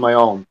all on my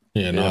own.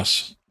 Yeah,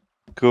 nice.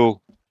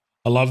 Cool.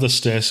 I love the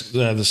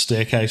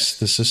staircase,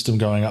 the system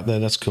going up there.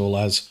 That's cool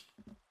as.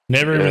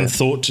 Never even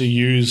thought to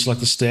use like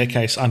the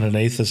staircase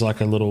underneath as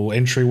like a little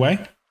entryway.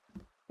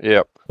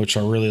 Yep. Which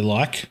I really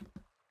like.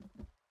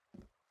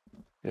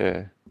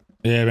 Yeah.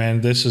 Yeah,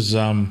 man, this is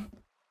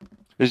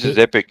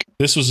epic.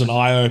 This was an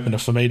eye opener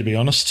for me, to be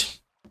honest.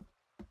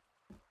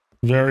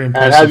 Very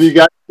impressive.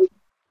 And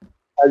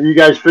have you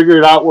guys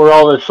figured out where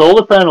all the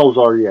solar panels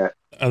are yet?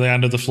 Are they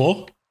under the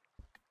floor?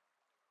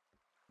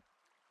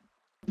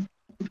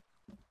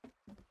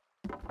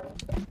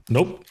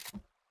 Nope.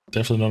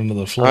 Definitely not under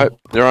the floor. No,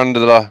 they're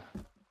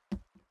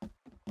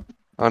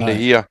under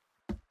here.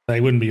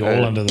 They wouldn't be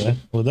all under there,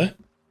 would they?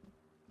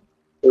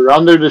 They're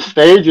under the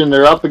stage and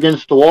they're up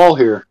against the wall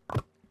here.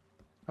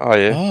 Oh,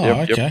 yeah.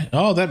 Oh, okay. Yep.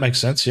 Oh, that makes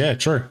sense. Yeah,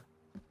 true.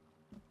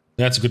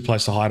 That's a good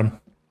place to hide them.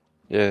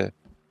 Yeah.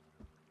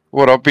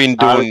 What I've been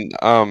doing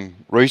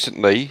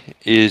recently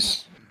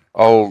is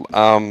I'll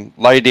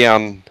lay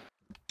down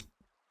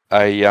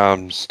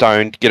a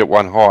stone to get it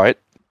one height,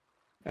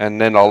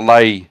 and then I'll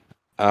lay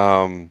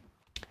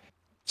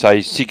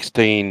say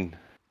 16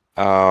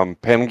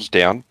 panels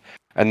down,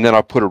 and then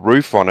I put a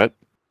roof on it,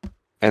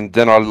 and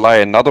then I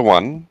lay another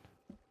one,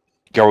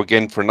 go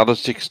again for another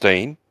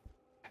 16,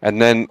 and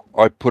then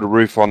I put a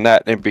roof on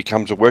that, and it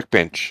becomes a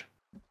workbench,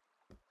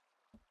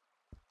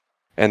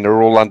 and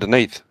they're all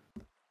underneath.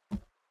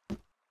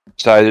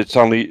 So it's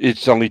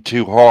only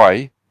too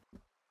high,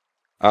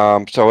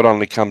 so it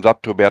only comes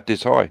up to about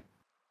this high.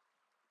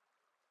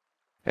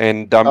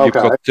 And you've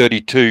got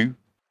 32,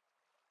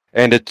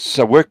 and it's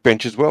a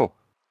workbench as well.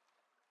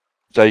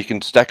 So you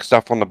can stack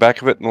stuff on the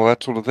back of it and all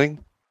that sort of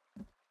thing.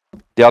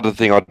 The other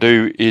thing I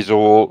do is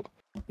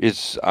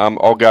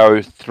I'll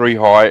go 3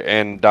 high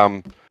and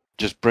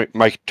just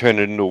turn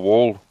it into a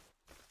wall.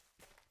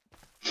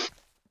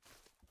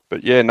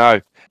 But yeah,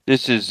 no,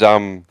 this is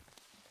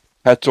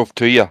hats off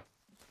to you.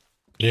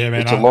 Yeah,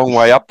 man. It's a long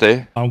way up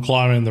there. I'm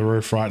climbing the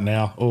roof right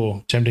now.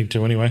 Oh, tempting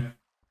to anyway.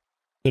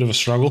 Bit of a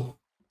struggle.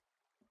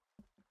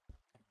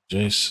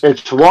 Jeez.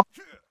 It's long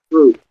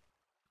roof.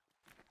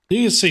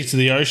 You can see to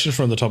the ocean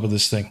from the top of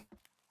this thing.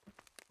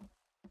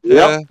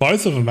 Yeah.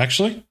 Both of them,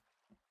 actually.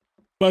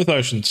 Both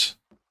oceans.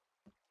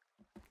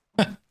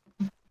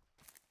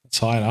 It's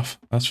high enough,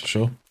 that's for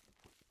sure.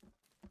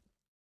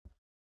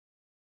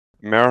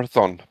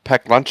 Marathon.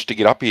 Pack lunch to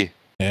get up here.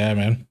 Yeah,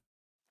 man.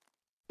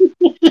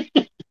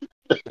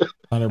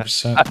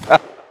 100%.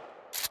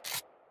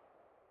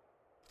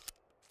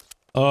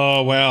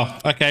 Oh, wow.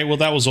 Okay, well,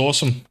 that was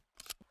awesome.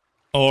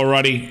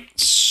 Alrighty,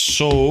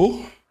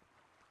 so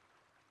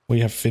we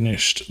have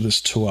finished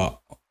this tour.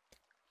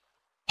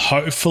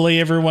 Hopefully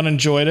everyone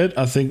enjoyed it.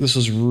 I think this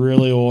was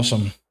really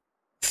awesome.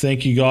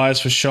 Thank you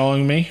guys for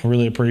showing me.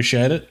 Really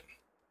appreciate it.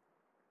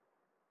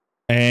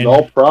 And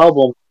no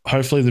problem.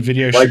 Hopefully the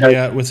video should be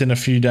out within a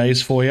few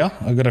days for you.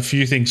 I've got a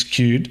few things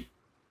queued,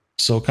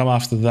 so I'll come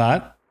after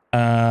that.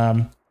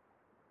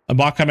 It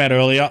might come out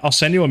earlier. I'll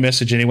send you a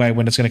message anyway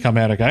when it's going to come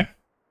out, okay?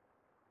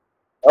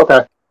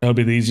 Okay. That'll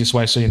be the easiest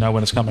way so you know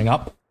when it's coming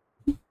up.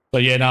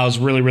 But yeah, no, it was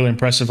really, really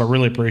impressive. I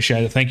really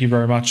appreciate it. Thank you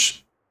very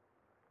much.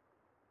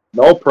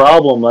 No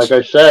problem. Like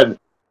I said,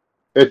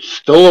 it's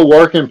still a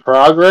work in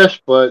progress,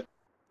 but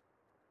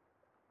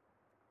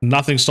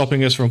nothing's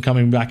stopping us from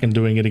coming back and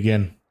doing it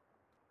again.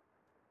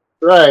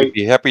 Right.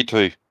 Be happy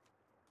to.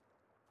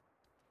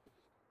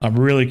 I'm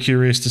really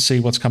curious to see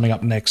what's coming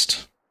up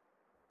next.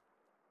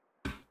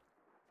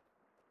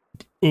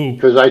 Ooh,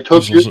 because I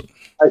took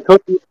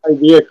the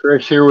idea,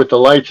 Chris, here with the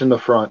lights in the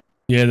front.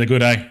 Yeah, they're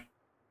good, eh?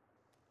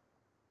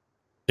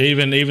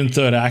 Even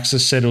Third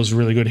Axis said it was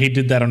really good. He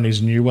did that on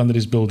his new one that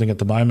he's building at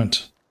the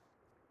moment.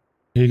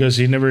 He goes,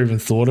 he never even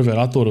thought of it.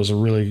 I thought it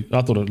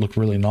looked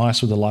really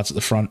nice with the lights at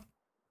the front.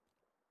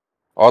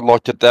 I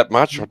liked it that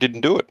much. I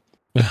didn't do it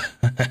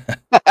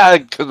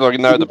because I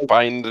know the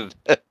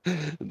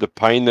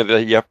pain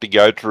that you have to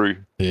go through.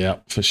 Yeah,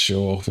 for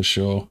sure.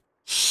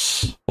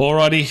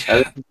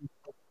 Alrighty,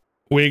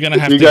 we're gonna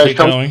have to get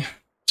going.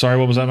 Sorry,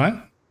 what was that, mate?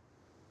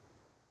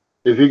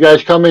 If you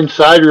guys come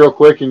inside real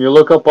quick and you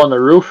look up on the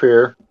roof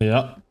here.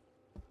 Yeah.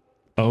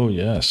 Oh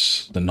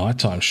yes, the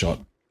nighttime shot.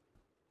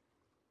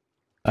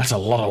 That's a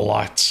lot of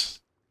lights.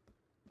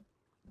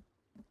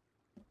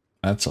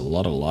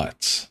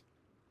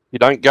 You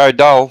don't go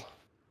dull.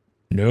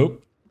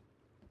 Nope.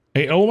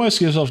 It almost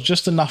gives off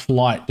just enough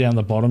light down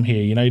the bottom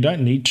here. You know, you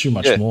don't need too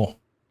much more.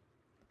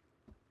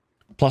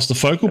 Plus the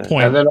focal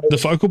point. The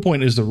focal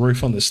point is the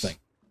roof on this thing.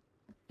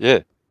 Yeah.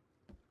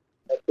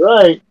 That's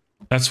right.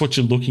 That's what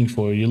you're looking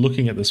for. You're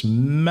looking at this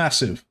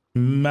massive,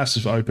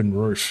 massive open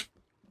roof.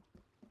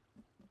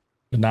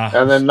 Nah.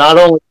 And then not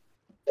only,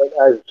 but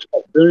as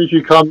soon as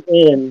you come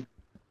in,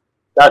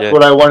 that's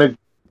what I wanted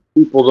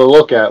people to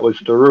look at was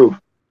the roof.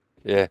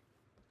 Yeah.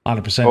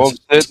 100%. Well,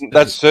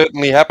 that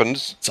certainly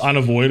happens. It's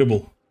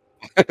unavoidable.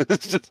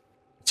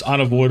 It's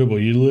unavoidable.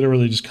 You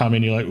literally just come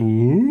in, you're like,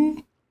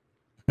 ooh.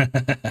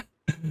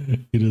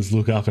 You just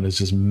look up and it's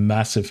just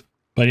massive.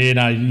 But yeah,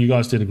 no, you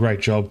guys did a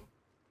great job.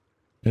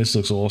 This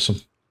looks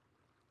awesome.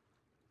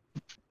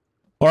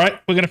 All right,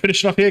 we're going to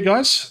finish it off here,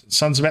 guys.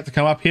 Sun's about to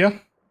come up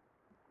here.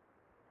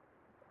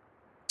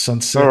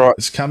 Sunset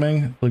is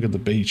coming. Look at the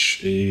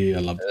beach. Yeah,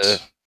 I love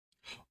this.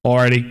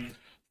 Alrighty.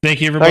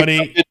 Thank you,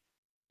 everybody.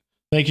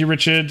 Thank you,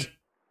 Richard.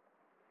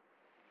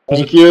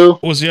 Thank you.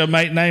 What was your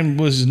mate name?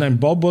 Was his name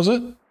Bob, was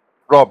it?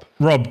 Rob.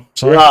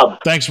 Sorry. Rob.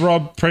 Thanks,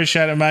 Rob.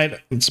 Appreciate it, mate.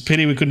 It's a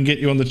pity we couldn't get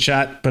you on the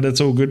chat, but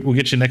it's all good. We'll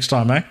get you next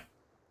time, eh?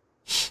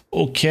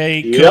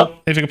 Okay, cool.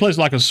 Yep. If you could please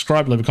like and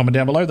subscribe, leave a comment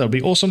down below. That would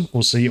be awesome.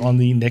 We'll see you on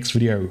the next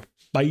video.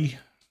 Bye.